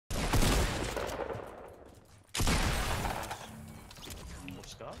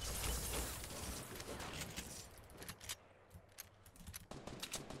Huh?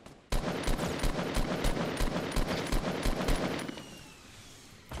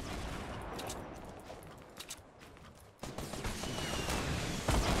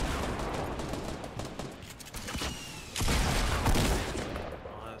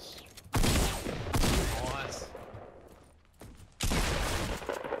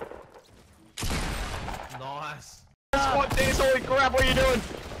 Nice. Squad Dennis, holy crap, what are you doing?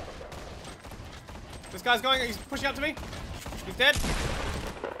 This guy's going, he's pushing up to me. He's dead.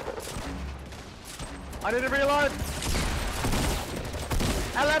 I need to reload.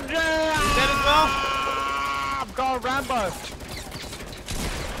 LMG! He's dead as well. I've got Rambo.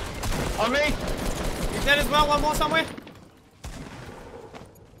 On me. He's dead as well, one more somewhere.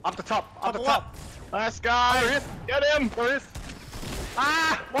 Up the top, up the Up. top. Let's go. There he is. Get him. There he is.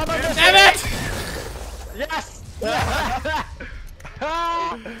 Ah! One more. Damn it! Yes! Oh,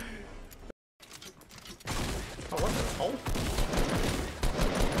 what the hole?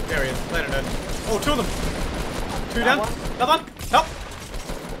 There he is. Later, nerd. Oh, two of them. Two down. Another one. Help.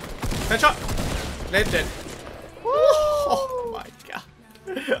 Headshot. Dead. Oh my god.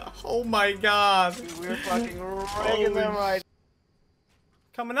 Oh my god. We're fucking rigging them right.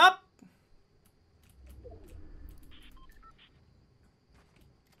 Coming up.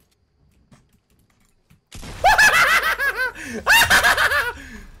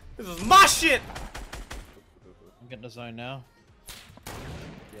 This is my shit. I'm getting the zone now.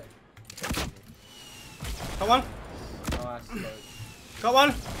 Got one. Nice. Got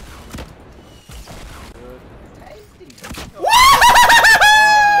one.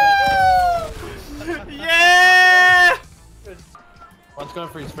 Yeah! One's going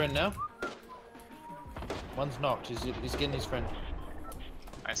for his friend now. One's knocked. He's getting his friend.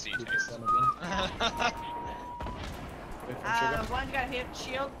 I see you, Chase. One got hit,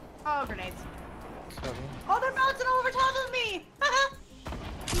 shield. Oh, grenades. Cover. Oh, they're bouncing over top of me! On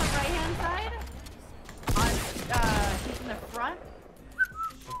the right hand side. He's in the front.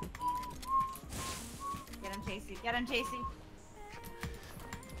 Get him, Chasey. Get him, Chasey.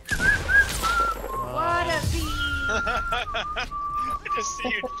 What a beast! I just see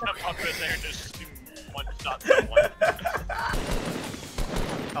you jump up in there and just one shot someone.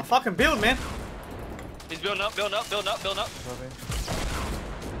 Oh, fucking build, man. He's building up. Cover.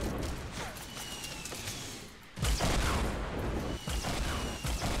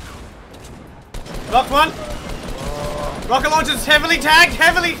 Knocked one. Rocket launcher's heavily tagged.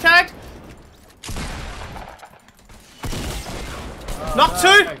 Knocked two.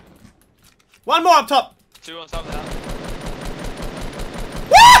 Okay. One more up top. Two on top of that.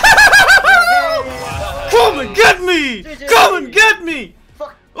 Come and get me! Come and get me!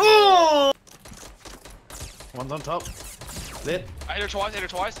 Oh! One's on top. Lit. I hit her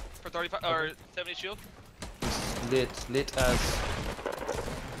twice for 35 or 70 shield. Lit as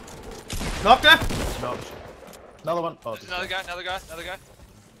Knocked her. knocked. Another one. Oh, There's another guy.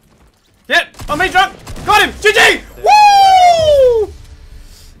 Yeah, on me, drunk. Got him. GG! Woo!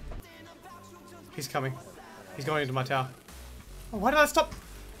 He's coming. He's going into my tower. Oh, why did I stop?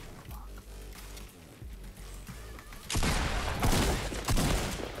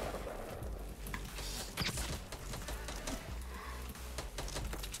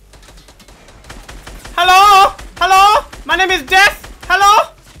 Hello? Hello? My name is Death.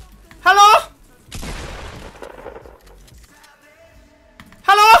 Hello? Hello?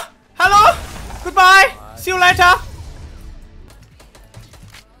 Hello? Hello? Goodbye. See you later.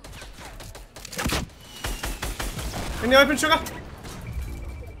 In the open, sugar.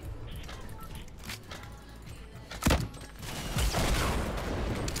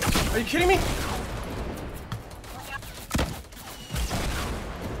 Are you kidding me?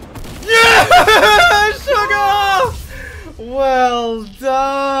 Yeah, sugar! Well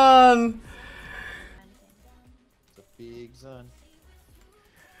done. it's a big zone.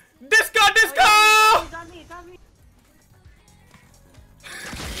 Disco! It's on me, it's on me.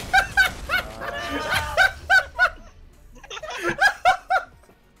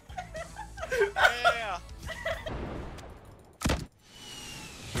 Yeah.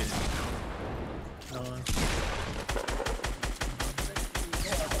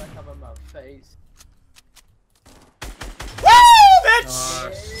 Cover my face. Woo, bitch!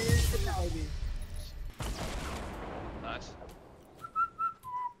 Nice.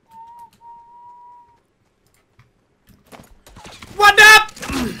 What up?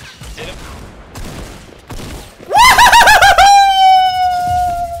 Hit him.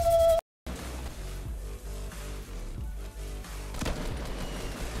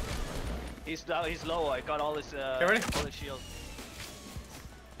 He's low. I got all his ready? all his shield.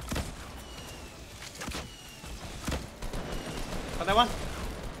 that one.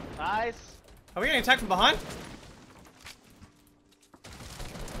 Nice. Are we getting attacked from behind?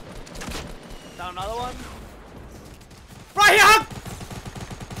 Down another one. Right here!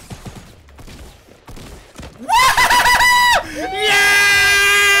 Yeah!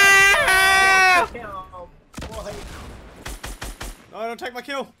 Boy. No, don't take my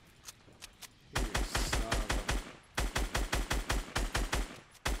kill.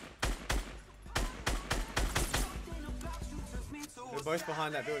 They're both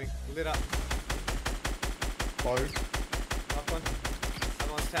behind that building. Lit up. Both. Up one.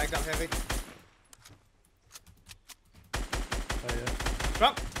 Other one's tagged up heavy. Oh yeah.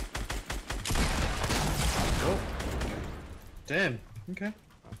 Drop. Oh. Damn. Okay.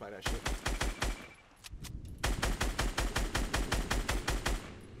 I'll play that shit.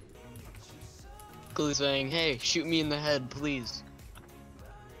 Basically saying, hey, shoot me in the head, please.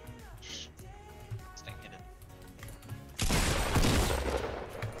 Stink hit it.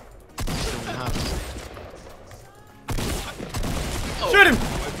 Shoot him!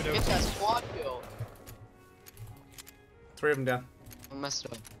 Get that squad kill. 3 of them down. I messed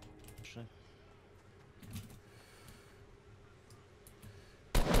up.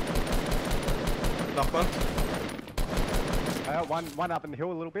 Knock one. One up in the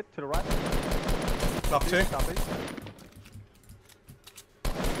hill a little bit to the right. Knock 2. Southeast.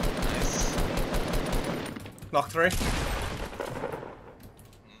 Nice. Knock 3.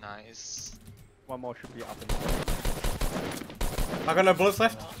 Nice. One more should be up in I got no bullets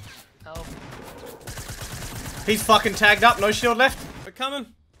left. Help. He's fucking tagged up, no shield left. We're coming.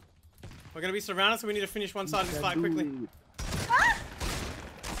 We're gonna be surrounded, so we need to finish one side of this fight quickly.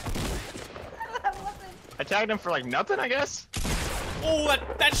 That wasn't. I tagged him for like nothing, I guess. Oh,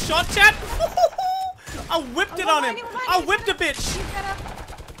 that shot, chat! I whipped it on him! I whipped a bitch! He's got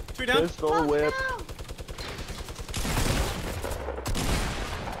a 2 down. Pistol whip. no.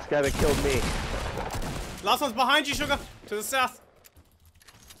 This guy that killed me. Last one's behind you, Sugar. To the south.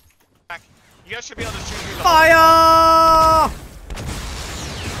 Back. You guys should be able to shoot through the Fire!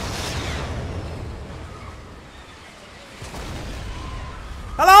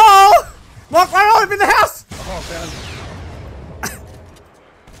 Hello! Walk right over in the house! Oh, found.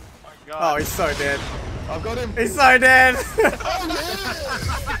 Oh, he's so dead. I've got him. He's so dead.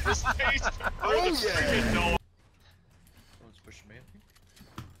 Oh yeah! No. Someone's pushing me, I think.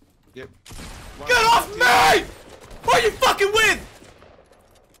 Yep. Get off me! Who are you fucking with?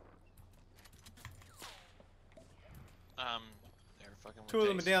 They're fucking. 2 of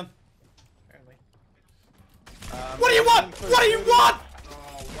them are down. Apparently. What do you want? What do you want?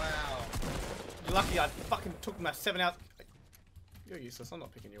 Oh wow. You're lucky I fucking took my 7 out. You're useless. I'm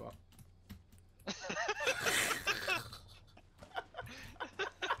not picking you up.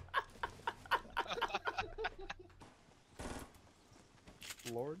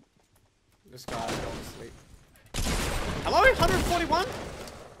 Lord. This guy fell asleep. Hello? 141?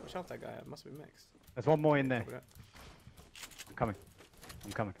 Which health that guy had? Must be max. There's one more in there. I'm coming.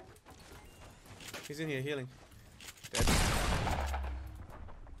 I'm coming. He's in here healing. Dead.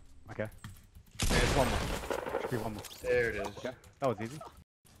 Okay. There's one more. Should be one more. There it is. Okay. That was easy.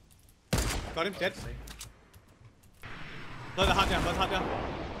 Got him, dead. Blow the heart down, blow the heart down.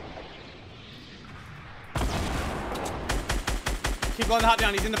 Keep blowing the heart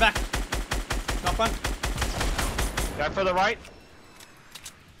down, he's in the back. Knock one. Guy for the right.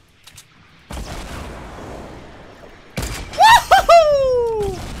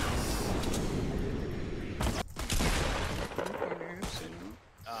 Woohoo!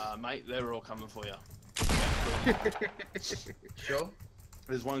 Mate, they're all coming for you. Sure.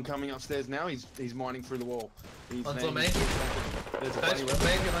 There's one coming upstairs now. He's mining through the wall. He's One's on me. There's a Guys, bunny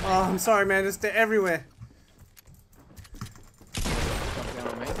maybe on Oh, I'm sorry, man. They're everywhere. jump down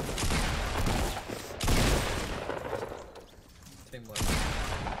on me. Teamwork.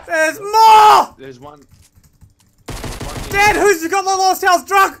 There's more! There's one. Dad, who's got the lost house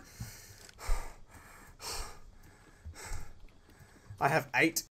drug? I have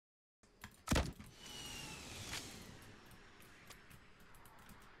 8.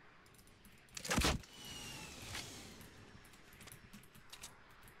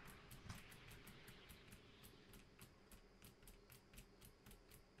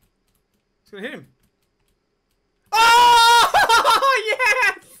 It's gonna hit him. Oh!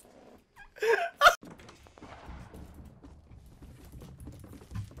 Yes!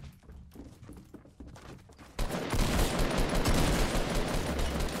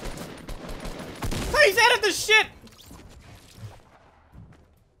 He's out of the shit!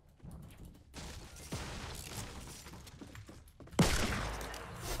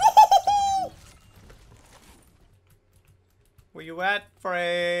 Where you at,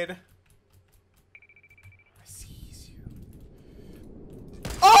 Fred? I sees you.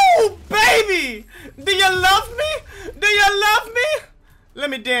 Oh, baby! Do you love me? Do you love me? Let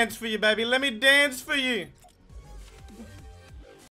me dance for you, baby. Let me dance for you.